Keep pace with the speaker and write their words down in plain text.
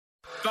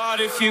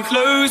But if you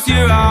close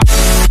your eyes.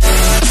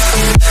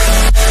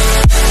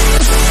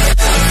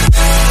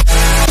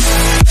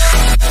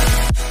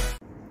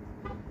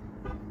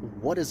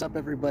 What is up,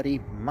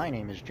 everybody? My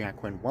name is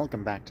Quinn.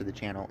 Welcome back to the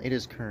channel. It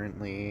is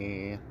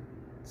currently,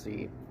 let's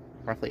see,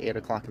 roughly 8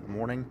 o'clock in the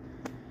morning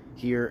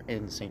here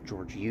in St.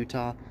 George,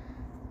 Utah.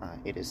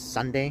 It is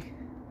Sunday.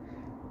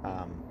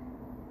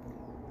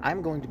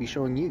 I'm going to be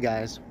showing you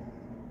guys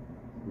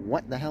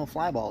what the hell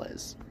flyball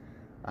is.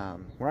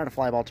 We're at a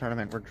flyball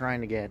tournament. We're trying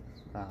to get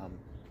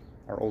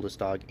our oldest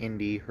dog,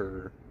 Indy,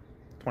 her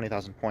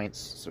 20,000 points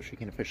so she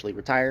can officially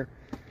retire.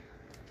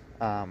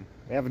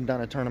 We haven't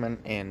done a tournament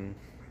in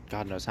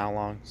God knows how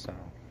long, so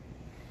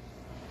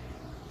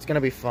it's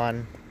gonna be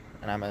fun,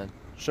 and I'm gonna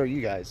show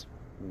you guys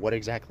what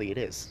exactly it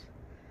is.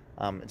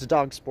 It's a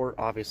dog sport,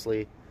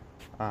 obviously,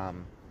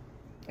 and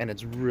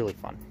it's really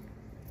fun.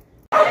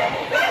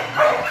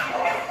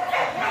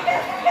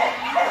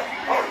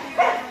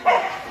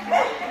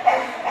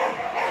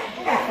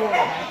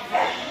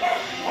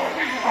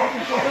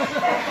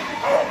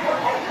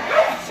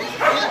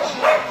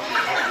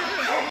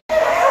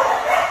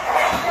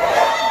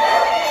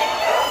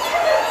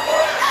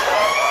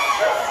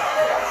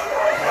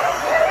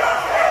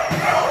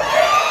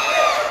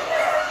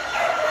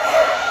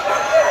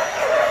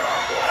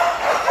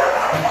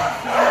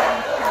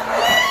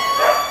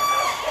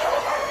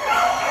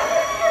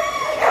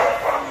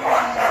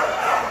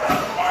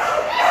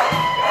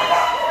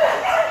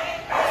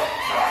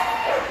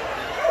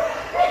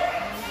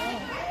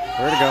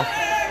 Where'd it go?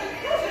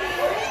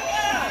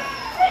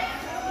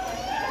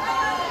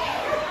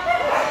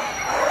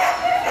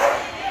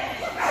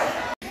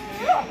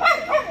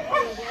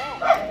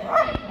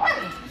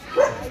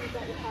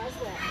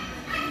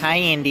 Hi,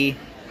 Indy.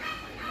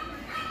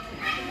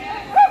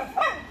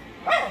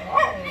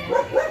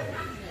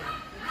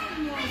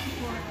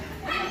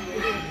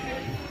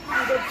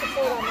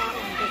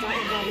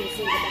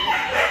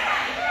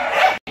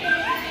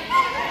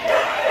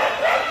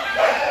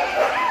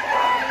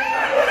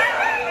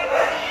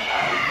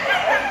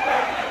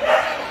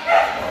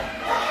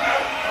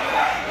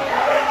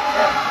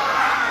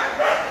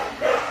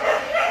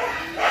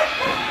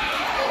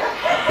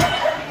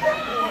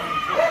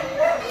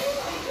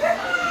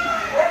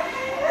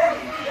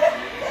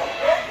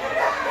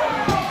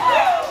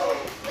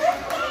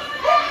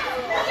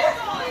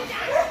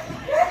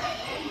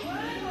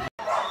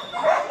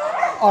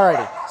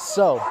 Alrighty,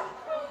 so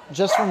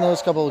just from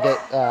those couple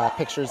of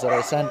pictures that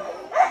I sent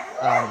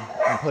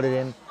and put it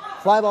in,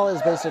 flyball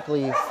is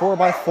basically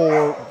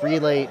 4x4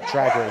 relay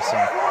drag racing.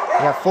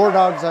 You have 4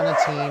 dogs on a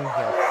team, you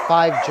have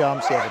 5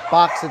 jumps, you have a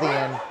box at the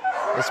end,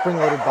 a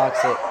spring-loaded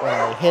box that when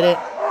they hit it,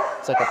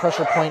 it's like a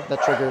pressure point that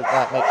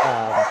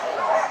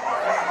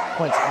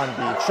points on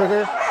the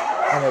trigger,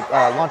 and it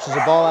launches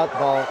a ball out.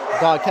 The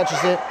dog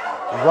catches it,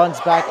 runs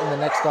back, and the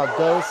next dog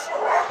goes.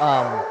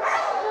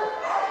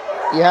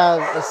 You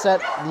have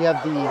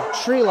the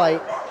tree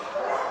light,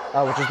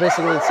 which is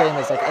basically the same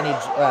as like any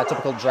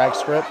typical drag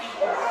strip.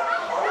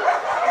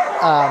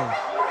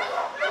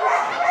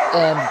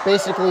 And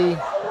basically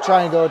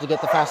try and go to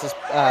get the fastest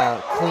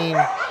clean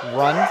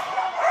run.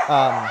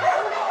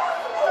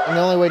 And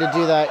the only way to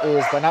do that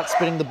is by not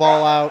spitting the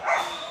ball out,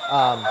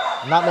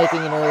 not making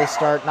an early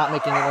start, not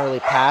making an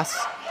early pass.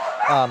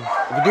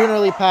 If you do an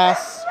early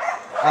pass,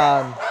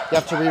 you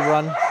have to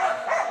rerun.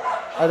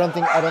 I don't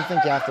think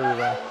you have to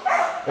rerun.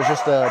 It's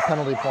just a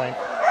penalty point.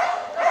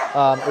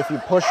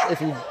 If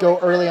you go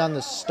early on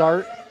the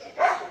start,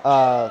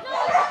 the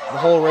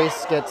whole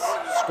race gets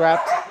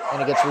scrapped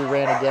and it gets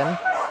reran again.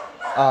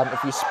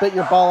 If you spit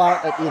your ball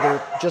out at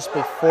either just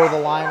before the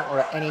line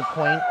or at any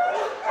point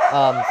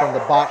from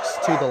the box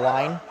to the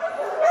line,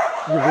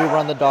 you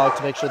rerun the dog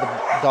to make sure the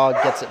dog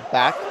gets it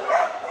back,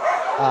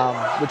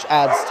 which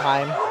adds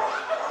time,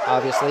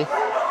 obviously.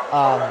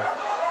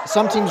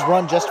 Some teams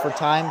run just for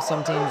time,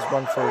 some teams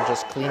run for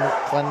just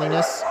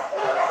cleanliness.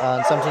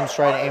 And some teams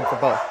try to aim for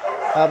both.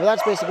 But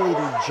that's basically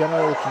the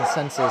general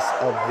consensus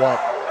of what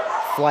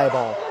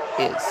flyball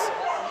is.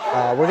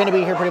 We're going to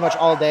be here pretty much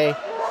all day.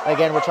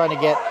 Again, we're trying to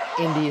get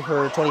Indy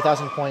her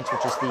 20,000 points,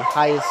 which is the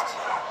highest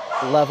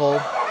level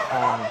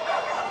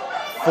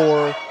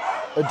for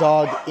a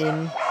dog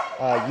in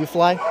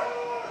U-Fly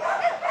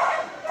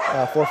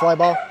for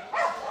flyball.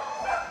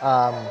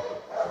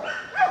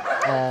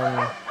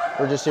 And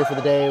we're just here for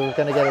the day. We're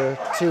going to get her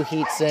 2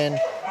 heats in.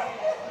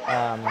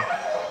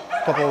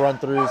 Couple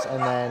run-throughs,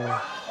 and then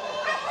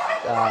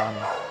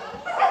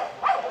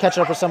catch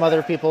up with some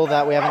other people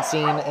that we haven't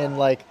seen in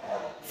like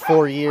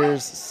 4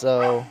 years,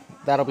 so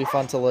that'll be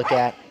fun to look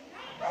at,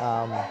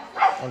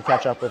 and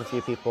catch up with a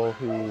few people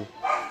who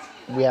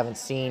we haven't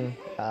seen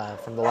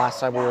from the last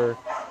time we were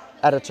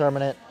at a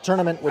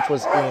tournament which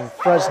was in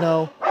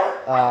Fresno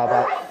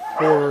about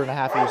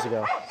 4.5 years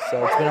ago,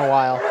 so it's been a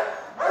while.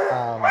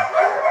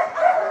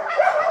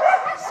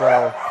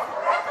 So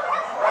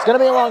it's gonna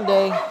be a long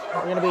day.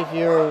 We're going to be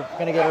here, we're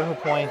going to get her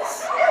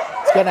points.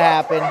 It's going to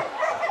happen.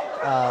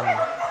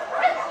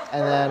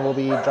 And then we'll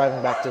be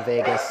driving back to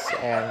Vegas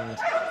and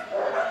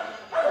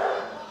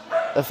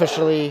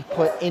officially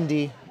put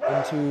Indy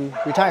into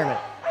retirement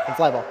from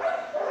flyball.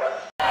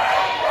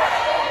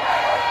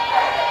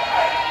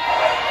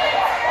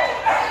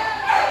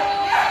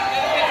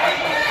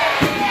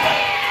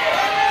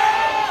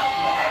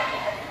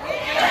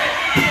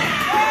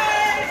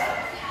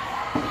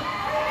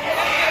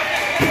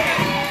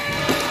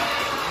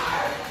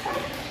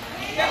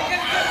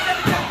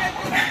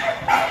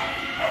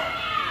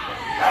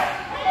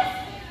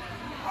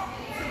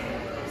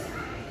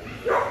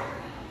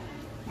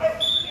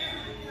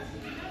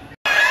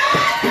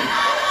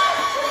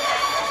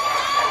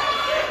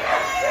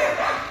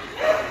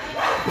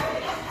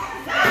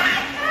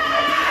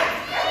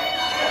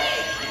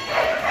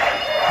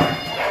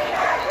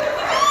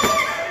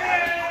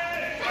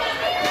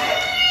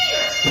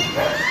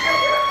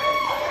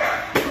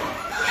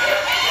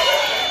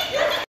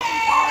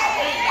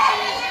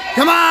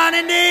 Come on,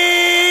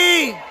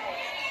 Indy!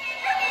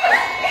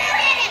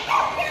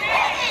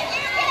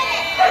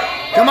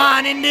 Come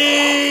on,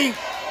 Indy!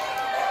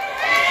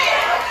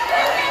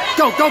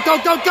 Go, go, go,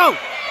 go, go!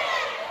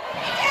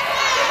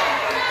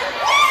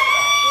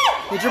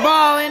 Get your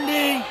ball,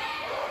 Indy!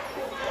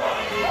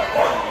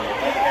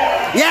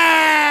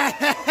 Yes!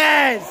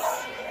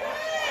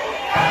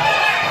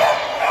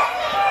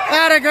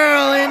 Atta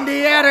girl,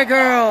 Indy, atta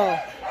girl!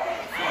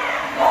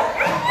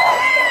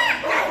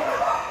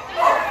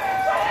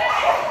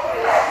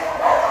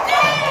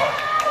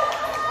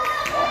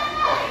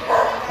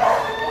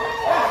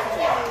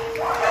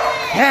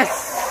 Yes!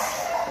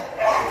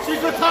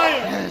 She's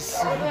retired! Yes!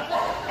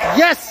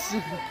 Yes!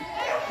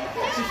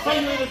 She's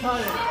finally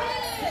retired.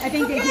 I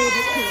think they gave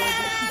it to her,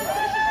 but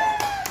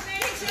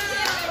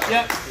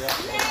Yep.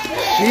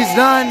 She's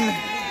done!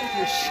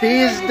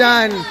 She's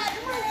done!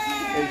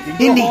 You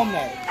can Indy. go home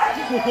now.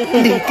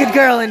 Indy, good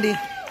girl, Indy.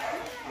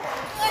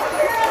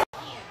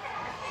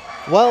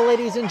 Well,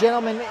 ladies and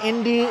gentlemen,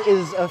 Indy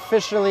is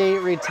officially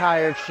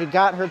retired. She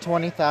got her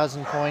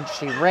 20,000 points.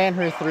 She ran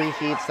her 3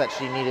 heats that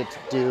she needed to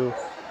do.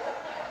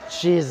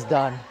 She is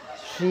done.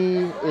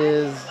 She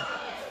is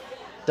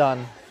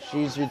done.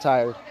 She's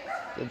retired.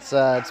 It's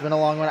been a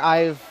long one.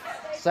 I've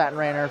sat and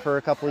ran her for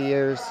a couple of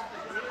years.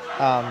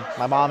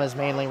 My mom has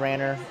mainly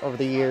ran her over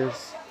the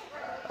years.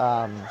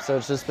 So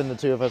it's just been the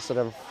two of us that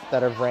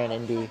have ran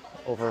Indy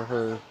over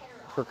her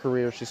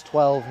career. She's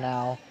 12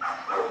 now.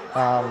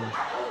 And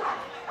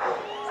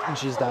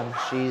she's done.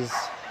 She's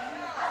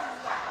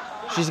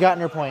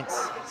gotten her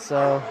points.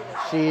 So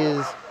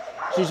she's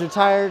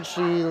retired.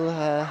 She'll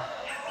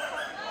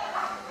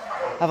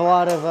have a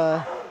lot of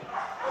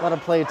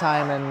play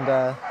time and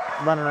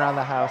running around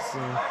the house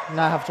and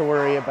not have to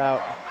worry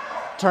about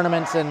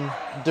tournaments and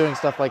doing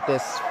stuff like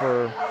this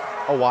for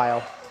a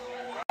while.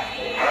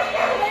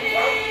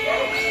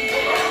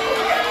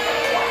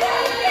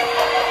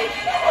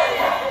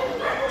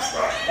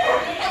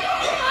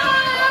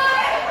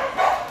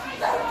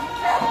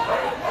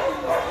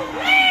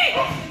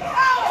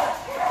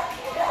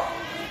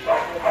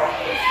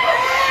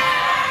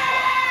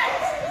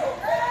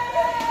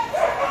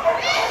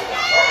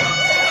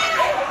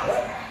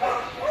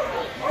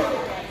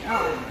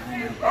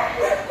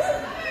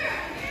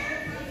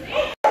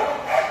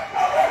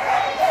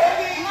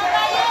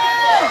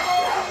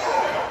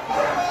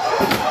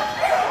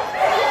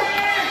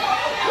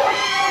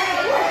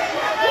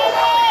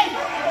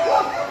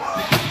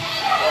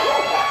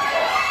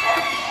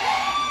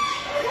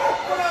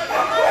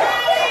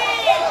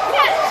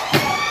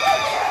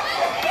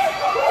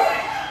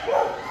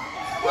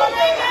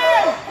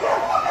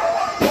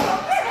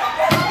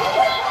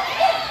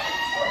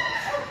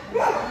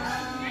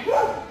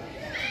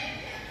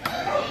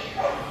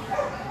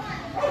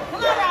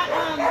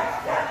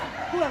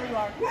 whoever you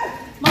are.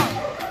 Mom.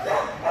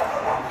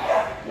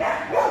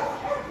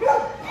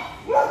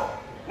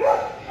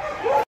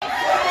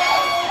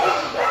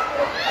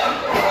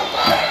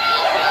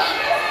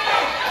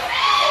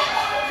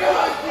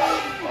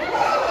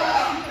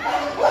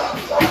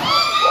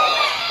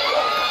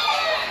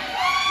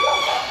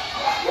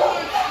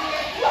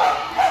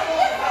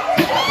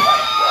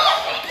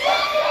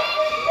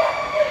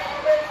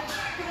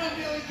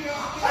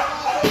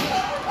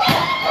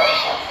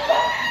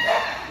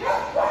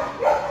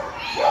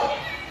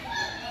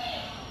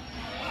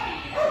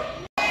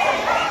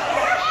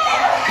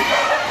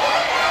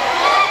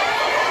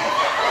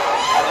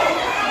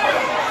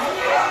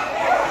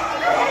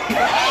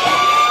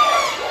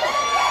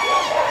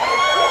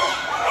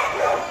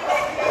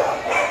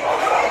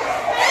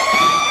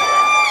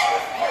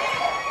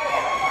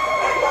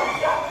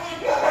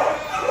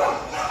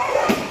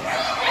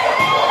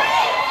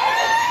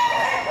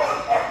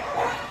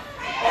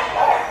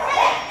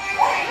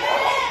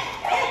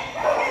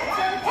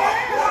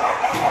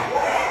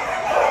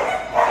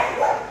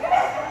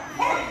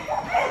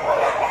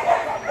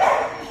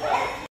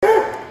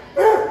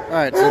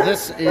 Alright, so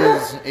this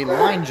is a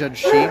line judge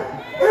sheet.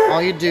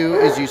 All you do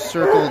is you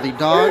circle the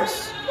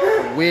dogs,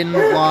 win,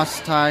 loss,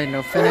 tie,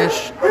 no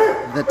finish,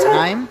 the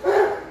time.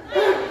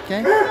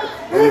 Okay?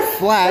 You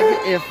flag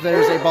if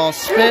there's a ball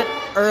spit,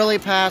 early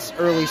pass,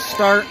 early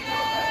start,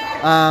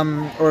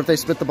 or if they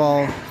spit the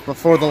ball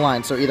before the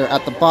line, so either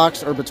at the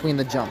box or between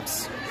the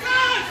jumps.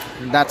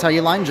 And that's how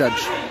you line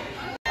judge.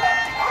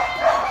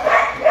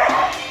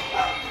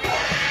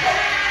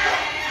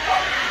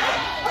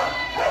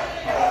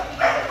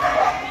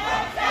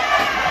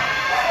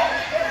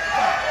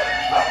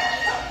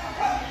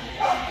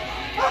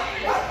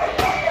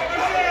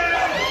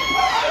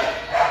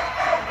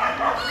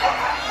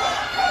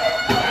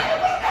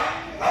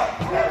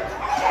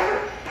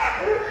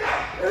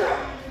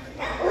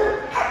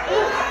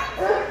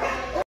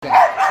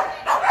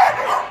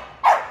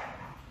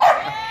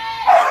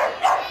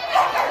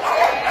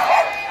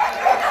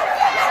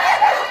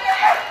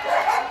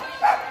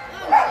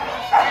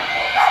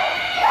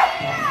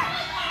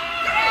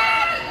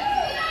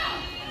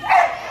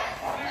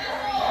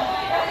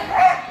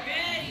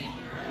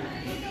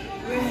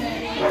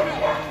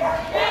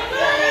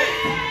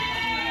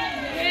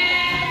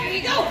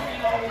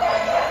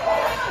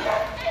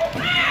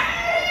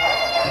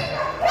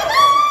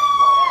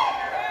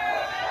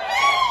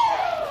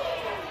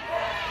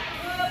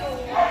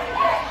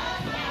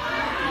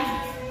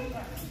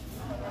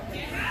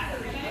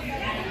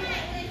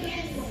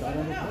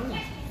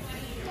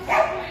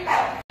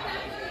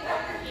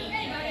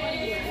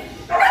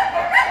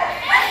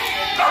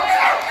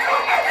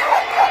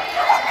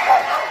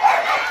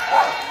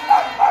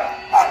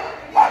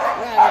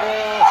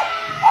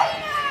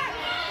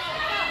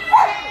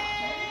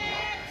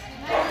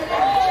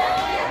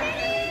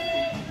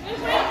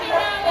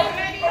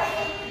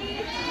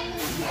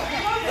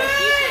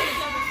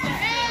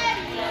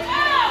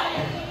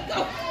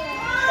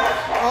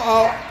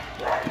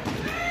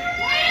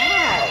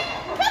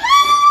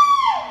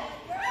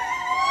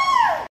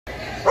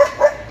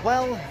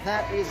 Well,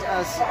 that is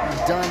us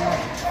done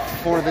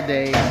for the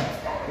day.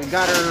 We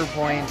got our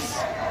points.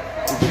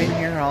 We've been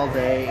here all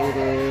day. It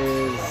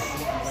is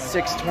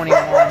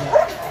 6:21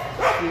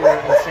 here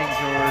in St.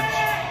 George.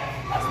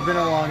 It's been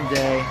a long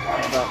day,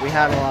 but we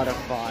had a lot of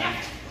fun.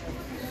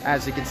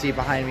 As you can see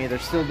behind me, they're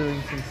still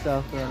doing some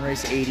stuff. They're on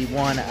race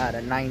 81 out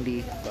of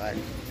 90, but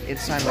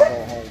it's time to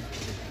go home.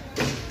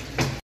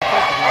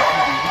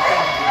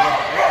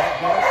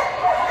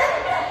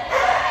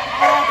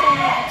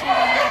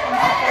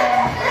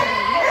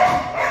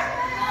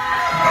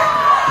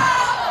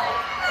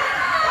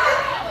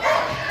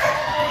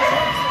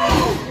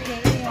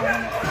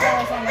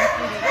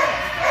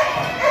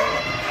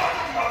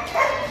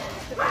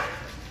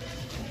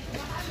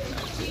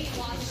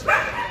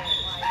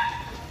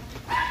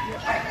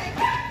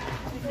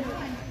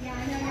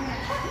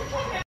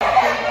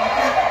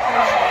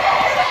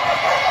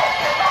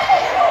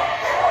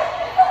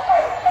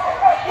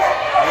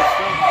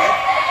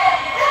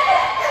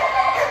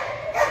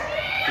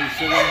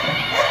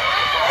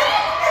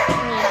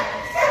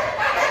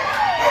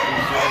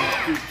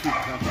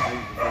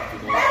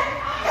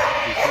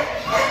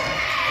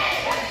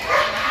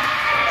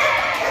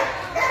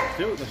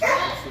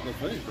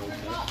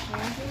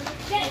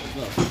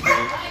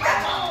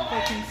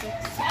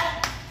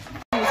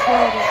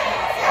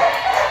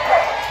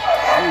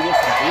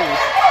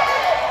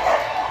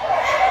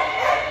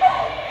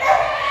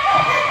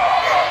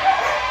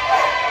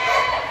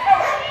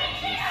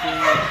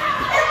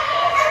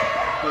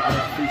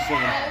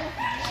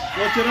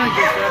 What did I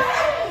get there?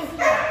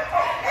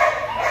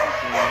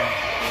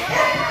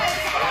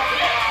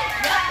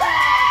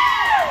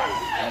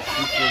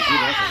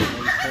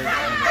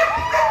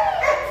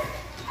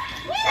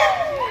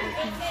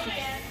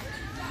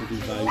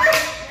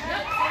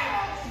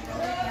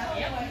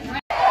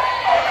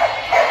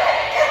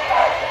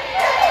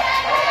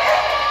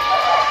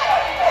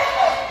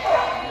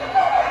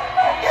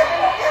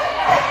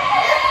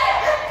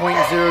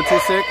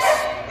 .026.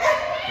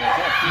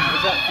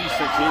 Is that P6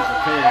 is a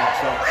pain in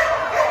itself.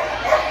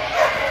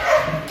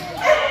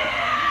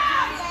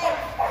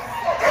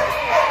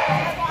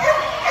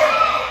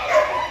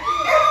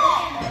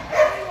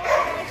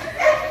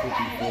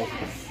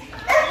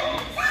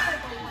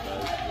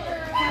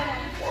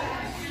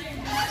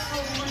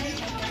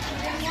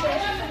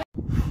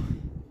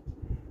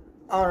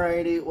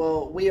 Alrighty,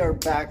 well, we are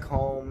back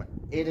home.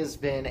 It has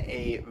been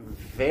a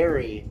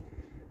very,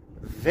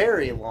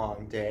 very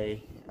long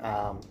day.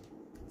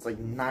 It's like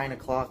 9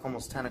 o'clock,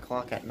 almost 10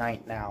 o'clock at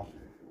night now.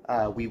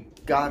 We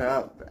got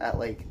up at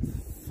like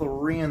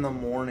 3 in the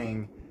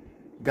morning,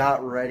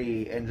 got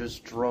ready, and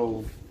just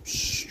drove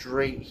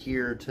straight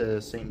here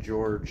to St.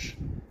 George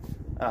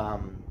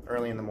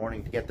early in the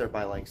morning to get there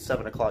by like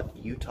 7 o'clock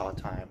Utah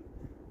time,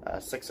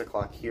 6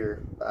 o'clock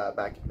here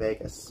back in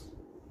Vegas.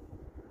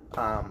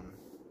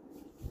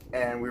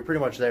 And we were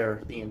pretty much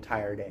there the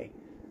entire day.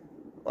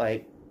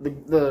 Like, we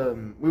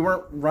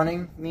weren't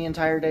running the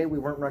entire day. We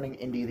weren't running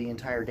Indy the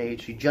entire day.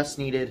 She just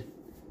needed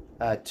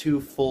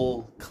 2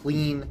 full,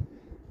 clean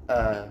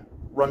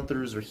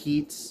run-throughs or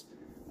heats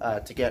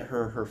to get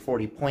her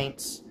 40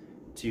 points,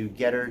 to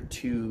get her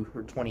to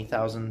her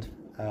 20,000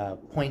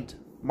 point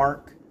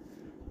mark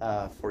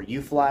for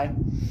U-Fly.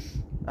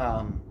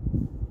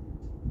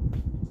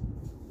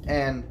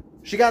 And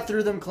she got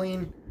through them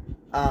clean.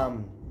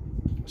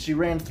 she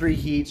ran 3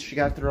 heats. She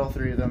got through all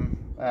 3 of them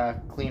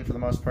clean for the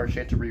most part. She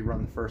had to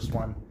rerun the first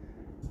one,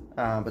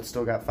 but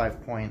still got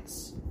 5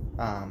 points.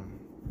 And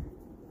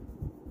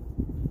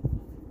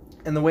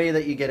the way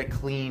that you get a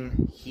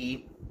clean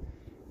heat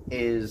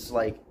is,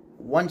 like,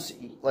 once,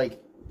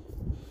 like,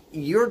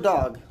 your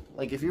dog,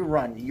 like, if you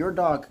run, your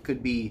dog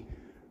could be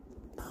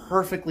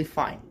perfectly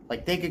fine.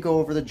 Like, they could go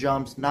over the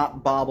jumps,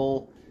 not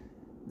bobble.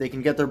 They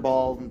can get their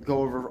ball,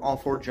 go over all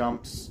 4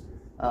 jumps,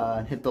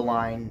 hit the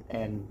line,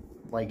 and,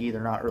 like,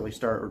 either not early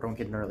start or don't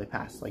get an early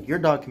pass. Like, your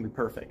dog can be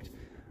perfect.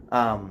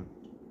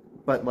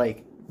 But,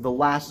 like, the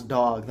last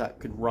dog that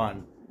could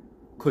run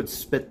could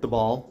spit the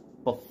ball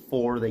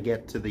before they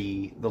get to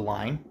the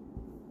line.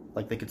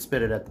 Like, they could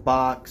spit it at the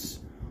box,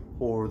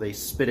 or they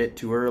spit it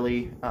too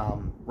early,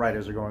 right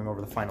as they're going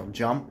over the final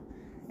jump,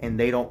 and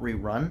they don't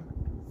rerun.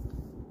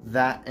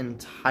 That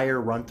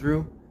entire run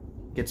through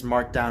gets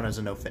marked down as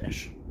a no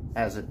finish,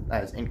 as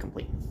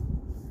incomplete.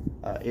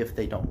 If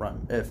they don't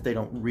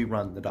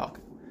rerun the dog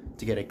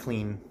to get a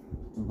clean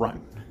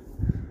run.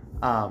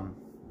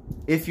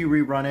 If you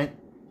rerun it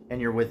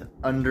and you're with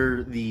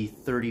under the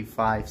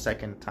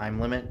 35-second time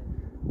limit,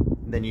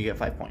 then you get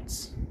 5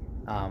 points.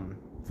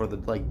 For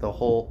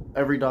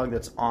every dog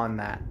that's on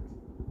that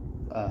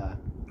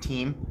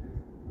team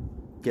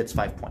gets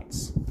 5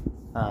 points.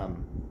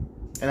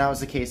 And that was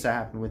the case that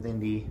happened with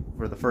Indy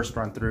for the first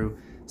run through.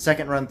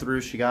 Second run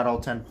through, she got all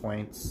 10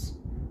 points.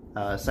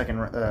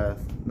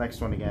 Next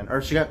one again,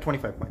 or she got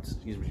 25 points.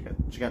 Excuse me,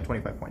 she got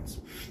 25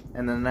 points.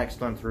 And then the next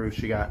one through,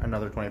 she got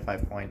another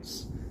 25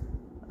 points.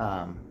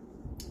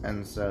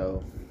 And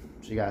so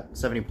she got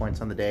 70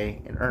 points on the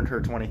day and earned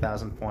her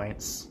 20,000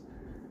 points.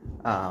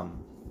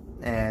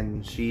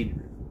 And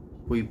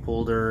we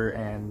pulled her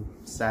and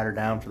sat her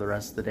down for the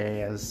rest of the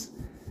day, as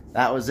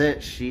that was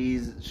it. She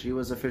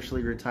was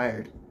officially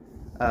retired.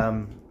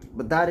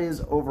 But that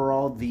is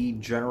overall the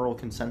general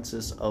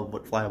consensus of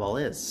what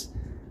flyball is.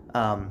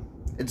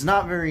 It's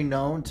not very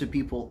known to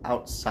people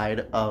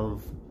outside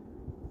of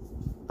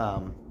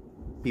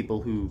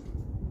people who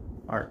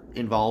are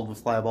involved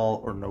with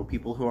flyball or know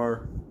people who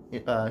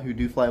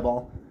do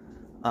flyball.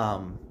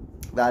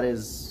 That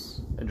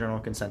is a general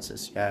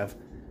consensus. You have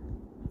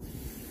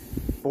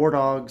 4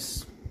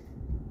 dogs.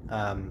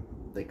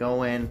 They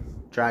go in,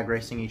 drag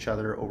racing each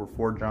other over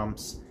 4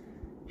 jumps,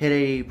 hit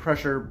a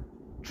pressure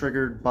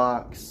triggered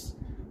box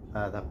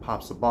that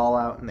pops the ball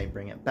out, and they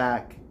bring it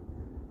back.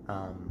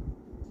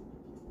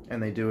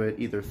 And they do it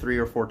either 3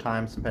 or 4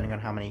 times, depending on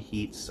how many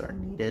heats are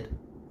needed.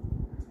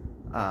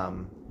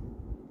 And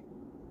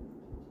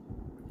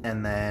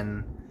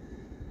then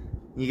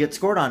you get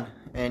scored on,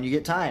 and you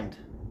get timed.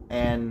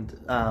 And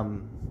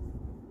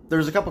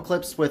there's a couple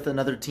clips with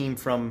another team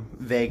from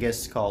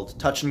Vegas called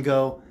Touch and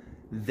Go.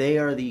 They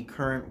are the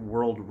current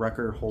world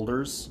record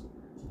holders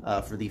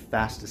for the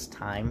fastest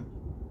time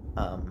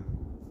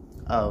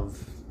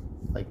of,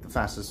 like, the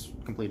fastest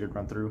completed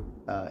run through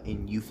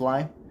in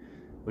U-Fly,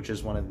 which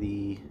is one of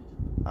the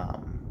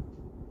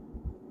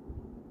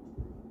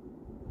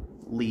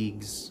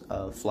leagues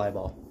of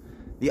flyball.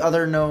 The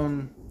other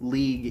known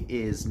league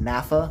is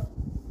NAFA,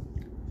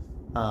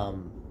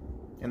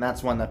 and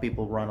that's one that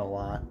people run a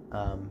lot.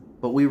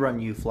 But we run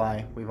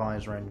U-Fly. We've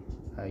always run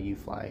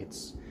U-Fly.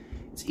 It's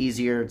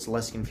easier. It's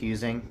less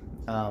confusing,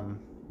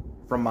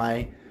 from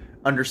my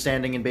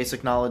understanding and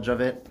basic knowledge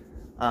of it.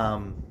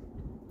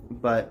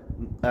 But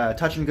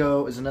Touch and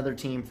Go is another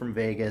team from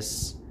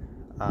Vegas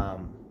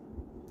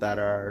that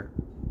are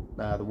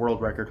the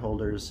world record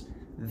holders.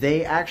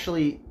 They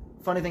actually,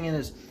 funny thing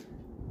is,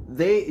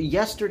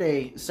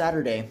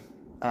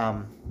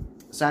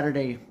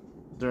 Saturday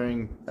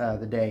during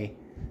the day,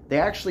 they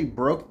actually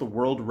broke the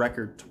world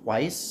record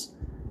twice,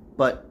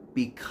 but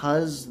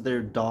because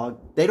their dog,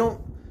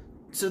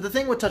 so the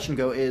thing with Touch and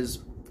Go is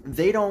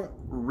they don't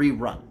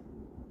rerun.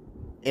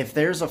 If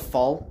there's a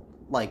fault,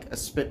 like a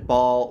spit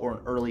ball or an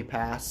early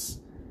pass,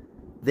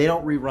 they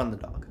don't rerun the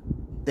dog.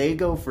 They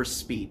go for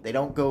speed. They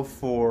don't go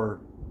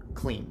for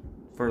clean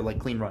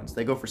runs.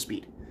 They go for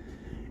speed.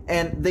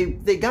 And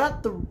they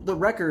got the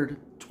record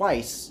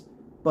twice,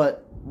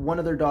 but one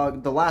of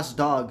the last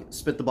dog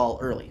spit the ball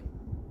early.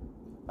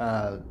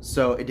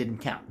 So it didn't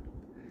count.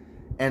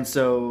 And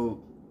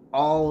so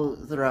all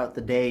throughout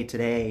the day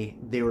today,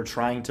 they were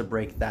trying to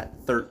break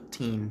that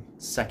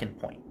 13-second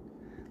point.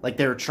 Like,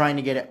 they were trying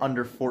to get it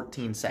under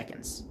 14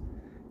 seconds.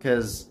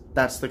 Because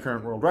that's the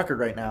current world record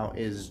right now,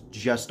 is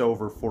just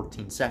over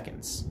 14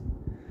 seconds.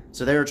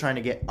 So they were trying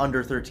to get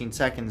under 13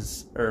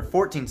 seconds, or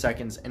 14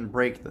 seconds, and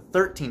break the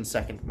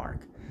 13-second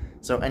mark.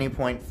 So any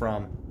point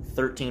from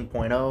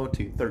 13.0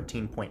 to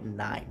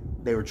 13.9,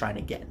 they were trying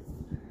to get.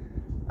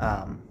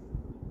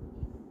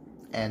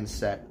 And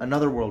set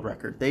another world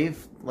record.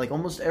 They've, like,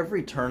 almost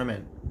every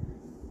tournament,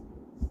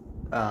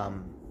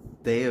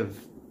 they have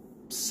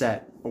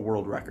set a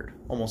world record.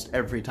 Almost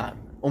every time.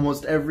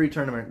 Almost every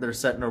tournament, they're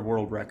setting a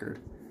world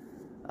record.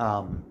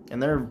 And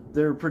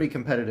they're a pretty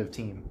competitive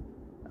team.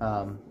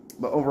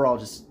 But overall,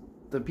 just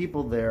the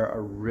people there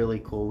are really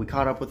cool. We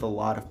caught up with a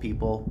lot of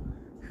people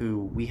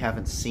who we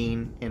haven't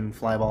seen in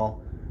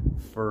flyball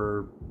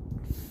for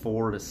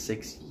 4 to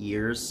 6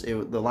 years.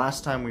 The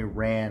last time we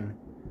ran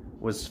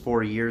was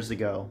 4 years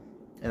ago,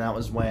 and that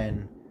was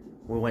when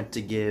we went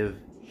to give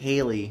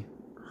Haley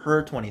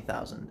her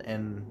 20,000.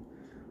 And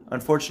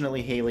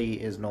unfortunately,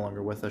 Haley is no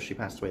longer with us. She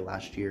passed away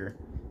last year,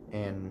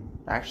 and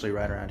actually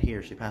right around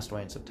here, she passed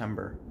away in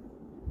September,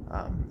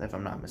 if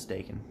I'm not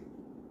mistaken.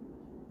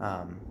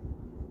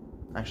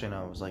 Actually,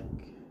 no, it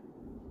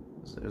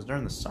was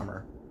during the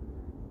summer.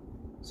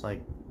 It's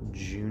like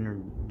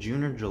June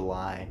or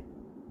July.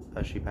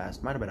 She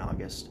passed. Might have been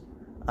August,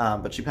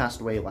 but she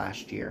passed away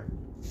last year.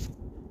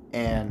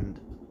 And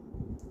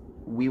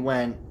we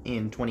went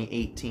in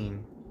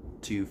 2018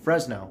 to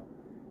Fresno,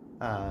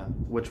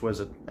 which was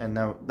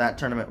that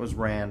tournament was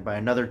ran by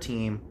another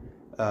team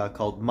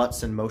called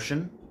Mutts in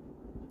Motion.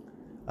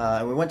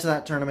 And we went to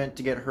that tournament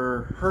to get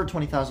her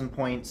 20,000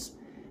 points,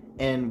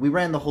 and we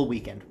ran the whole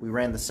weekend. We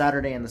ran the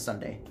Saturday and the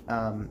Sunday,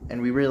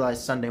 and we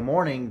realized Sunday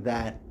morning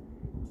that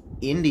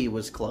Indy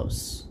was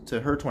close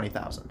to her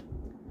 20,000.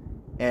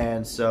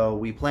 And so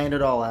we planned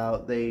it all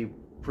out. They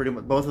pretty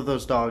much, both of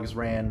those dogs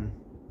ran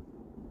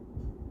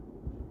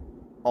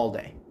all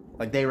day.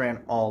 Like, they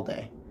ran all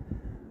day.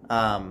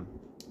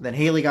 Then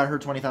Haley got her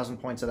 20,000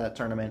 points at that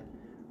tournament.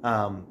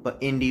 But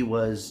Indy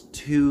was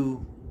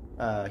 2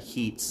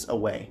 heats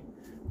away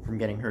from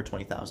getting her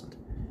 20,000.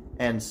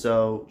 And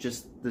so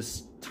just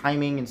this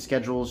timing and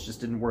schedules just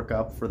didn't work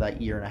up for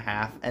that year and a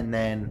half. And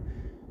then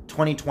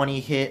 2020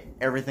 hit,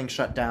 everything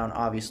shut down,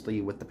 obviously,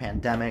 with the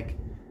pandemic.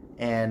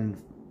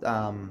 And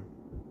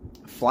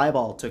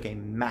Flyball took a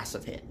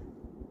massive hit.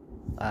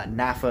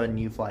 NAFA and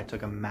UFly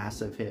took a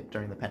massive hit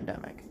during the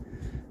pandemic.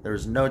 There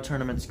was no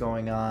tournaments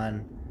going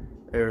on.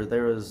 There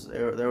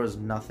was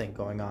nothing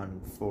going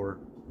on for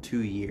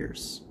 2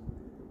 years.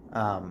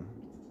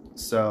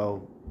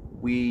 So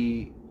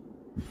we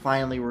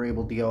finally were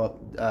able to go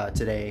up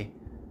today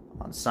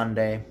on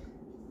Sunday,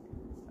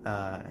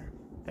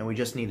 and we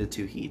just needed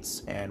 2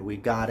 heats, and we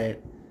got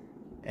it.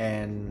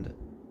 And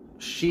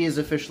she is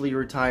officially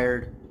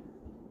retired,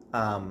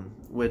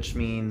 which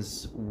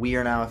means we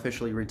are now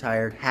officially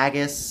retired.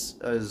 Haggis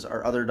is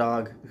our other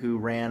dog who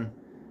ran.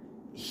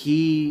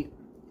 He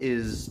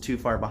is too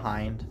far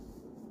behind,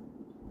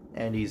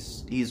 and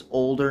he's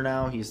older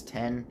now. He's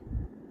 10,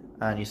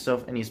 and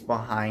he's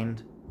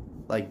behind,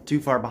 like too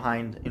far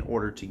behind in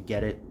order to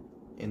get it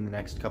in the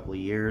next couple of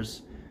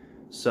years.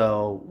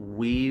 So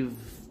we've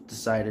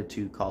decided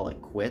to call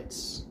it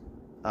quits.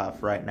 For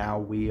right now,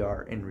 we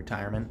are in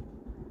retirement.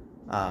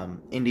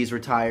 Indy's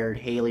retired.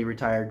 Haley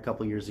retired a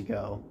couple years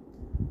ago.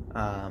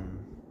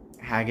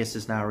 Haggis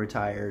is now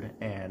retired,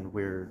 and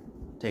we're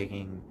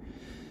taking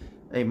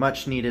a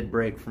much-needed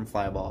break from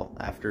Flyball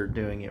after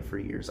doing it for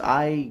years.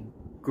 I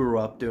grew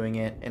up doing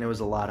it, and it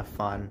was a lot of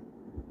fun.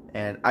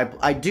 And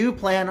I do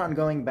plan on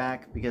going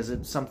back because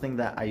it's something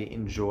that I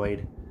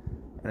enjoyed,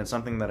 and it's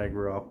something that I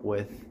grew up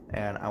with,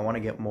 and I want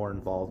to get more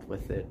involved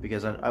with it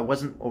because I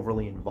wasn't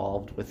overly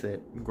involved with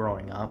it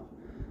growing up.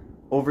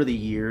 Over the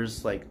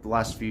years, like the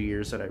last few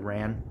years that I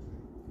ran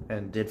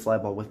and did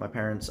Flyball with my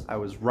parents, I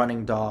was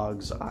running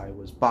dogs, I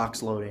was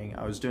box loading,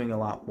 I was doing a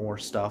lot more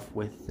stuff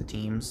with the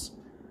teams.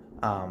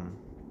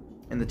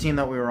 And the team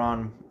that we were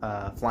on,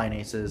 Flying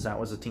Aces, that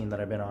was a team that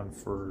I've been on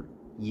for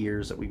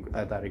years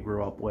that I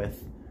grew up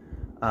with.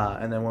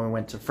 And then when we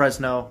went to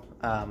Fresno,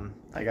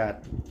 I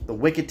got the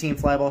Wicked Team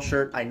Flyball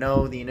shirt. I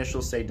know the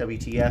initials say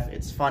WTF.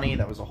 It's funny.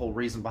 That was the whole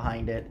reason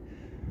behind it.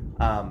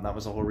 That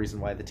was the whole reason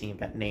why the team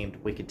got named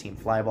Wicked Team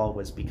Flyball,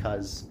 was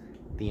because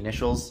the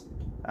initials.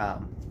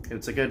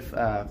 It's a good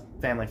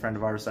family friend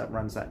of ours that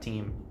runs that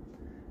team.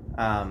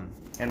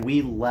 And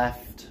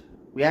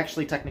we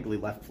actually technically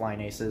left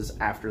Flying Aces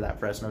after that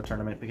Fresno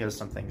tournament because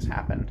some things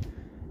happened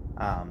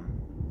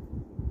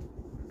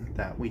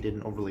that we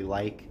didn't overly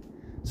like.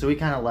 So we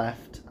kind of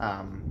left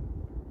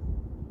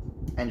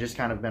and just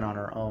kind of been on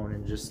our own.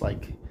 And just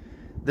like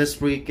this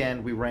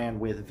weekend, we ran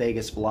with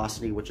Vegas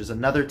Velocity, which is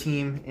another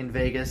team in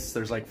Vegas.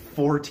 There's like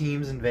 4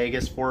 teams in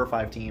Vegas, 4 or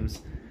 5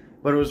 teams.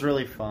 But it was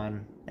really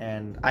fun.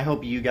 And I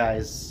hope you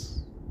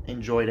guys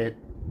enjoyed it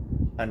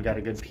and got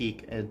a good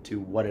peek into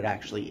what it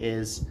actually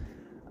is.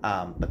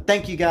 But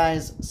thank you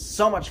guys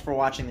so much for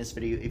watching this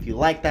video. If you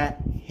like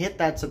that, hit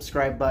that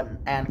subscribe button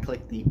and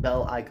click the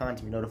bell icon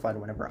to be notified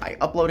whenever I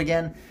upload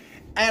again.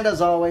 And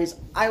as always,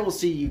 I will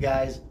see you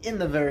guys in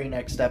the very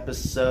next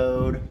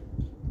episode.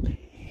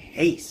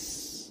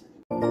 Peace.